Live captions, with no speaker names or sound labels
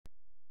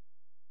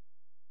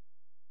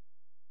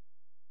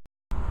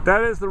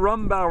That is the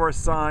Rombauer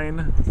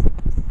sign.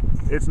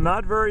 It's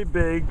not very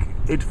big.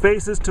 It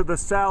faces to the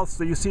south,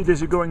 so you see it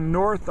as you're going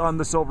north on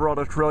the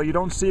Silverado Trail. You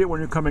don't see it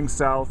when you're coming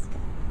south.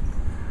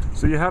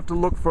 So you have to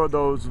look for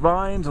those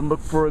vines and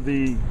look for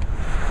the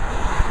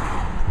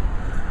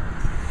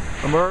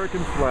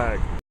American flag.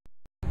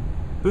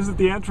 This is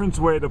the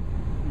entranceway to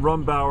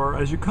Rombauer.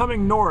 As you're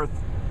coming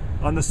north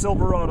on the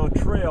Silverado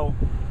Trail,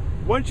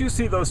 once you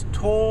see those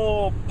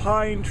tall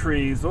pine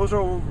trees, those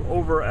are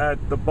over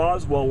at the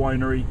Boswell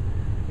Winery.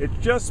 It's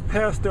just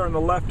past there on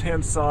the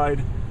left-hand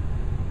side.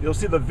 You'll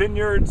see the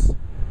vineyards,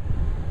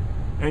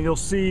 and you'll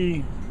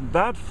see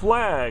that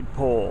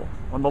flagpole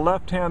on the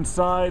left-hand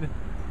side,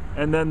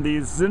 and then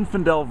these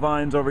Zinfandel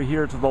vines over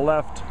here to the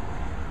left.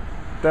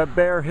 That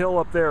bare hill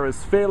up there is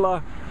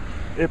Fela.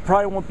 It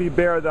probably won't be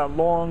bare that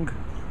long,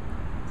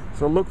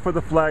 so look for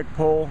the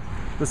flagpole.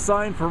 The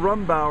sign for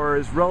Rombauer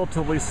is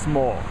relatively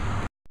small.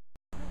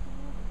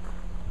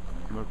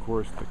 And of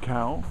course the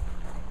cow.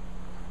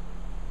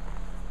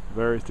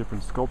 Various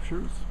different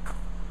sculptures.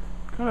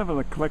 Kind of an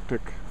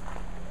eclectic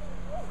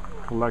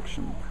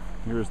collection.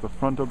 Here's the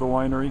front of the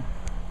winery.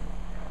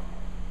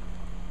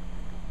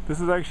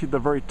 This is actually the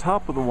very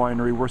top of the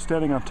winery. We're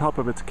standing on top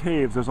of its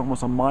caves. There's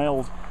almost a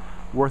mile's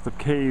worth of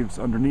caves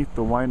underneath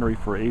the winery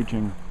for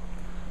aging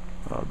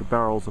the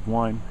barrels of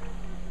wine.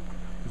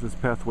 There's this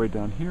pathway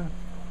down here.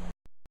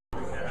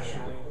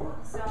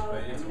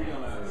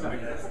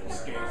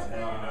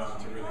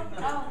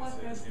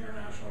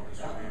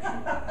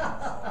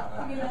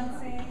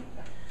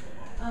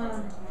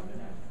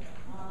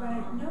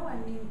 But no, I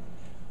mean,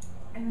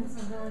 and this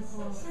is really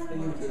cool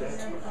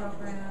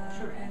program,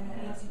 and it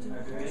makes you do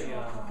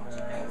virtual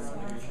contracts.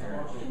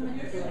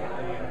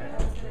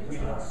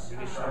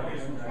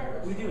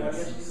 We do.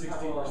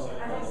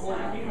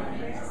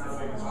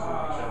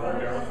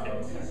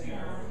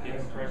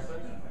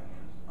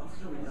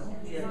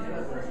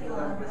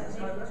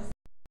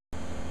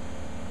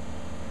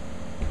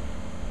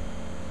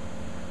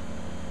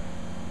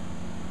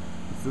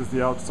 This is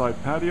the outside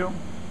patio.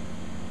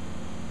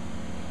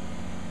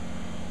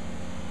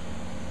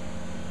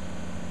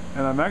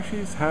 And I'm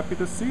actually happy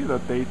to see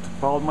that they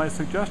followed my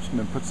suggestion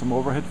and put some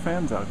overhead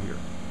fans out here.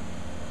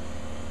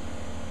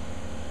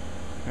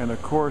 And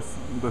of course,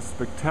 the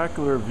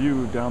spectacular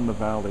view down the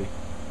valley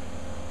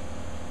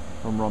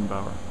from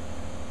Rombauer.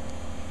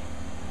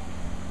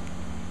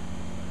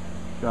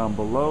 Down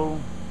below,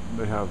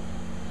 they have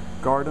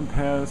garden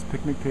paths,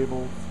 picnic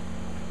tables,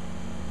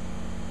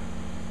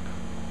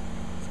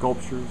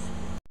 sculptures,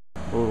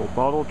 a little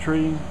bottle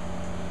tree.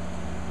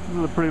 This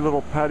is a pretty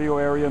little patio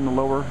area in the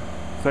lower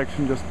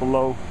section just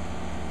below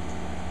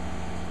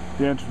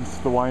the entrance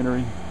to the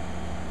winery.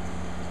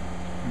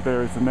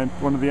 There's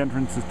one of the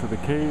entrances to the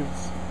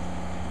caves.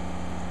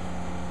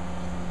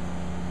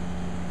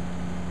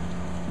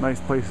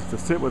 Nice places to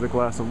sit with a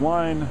glass of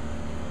wine,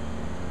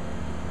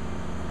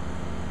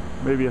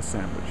 maybe a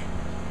sandwich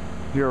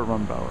here at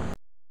Rombauer.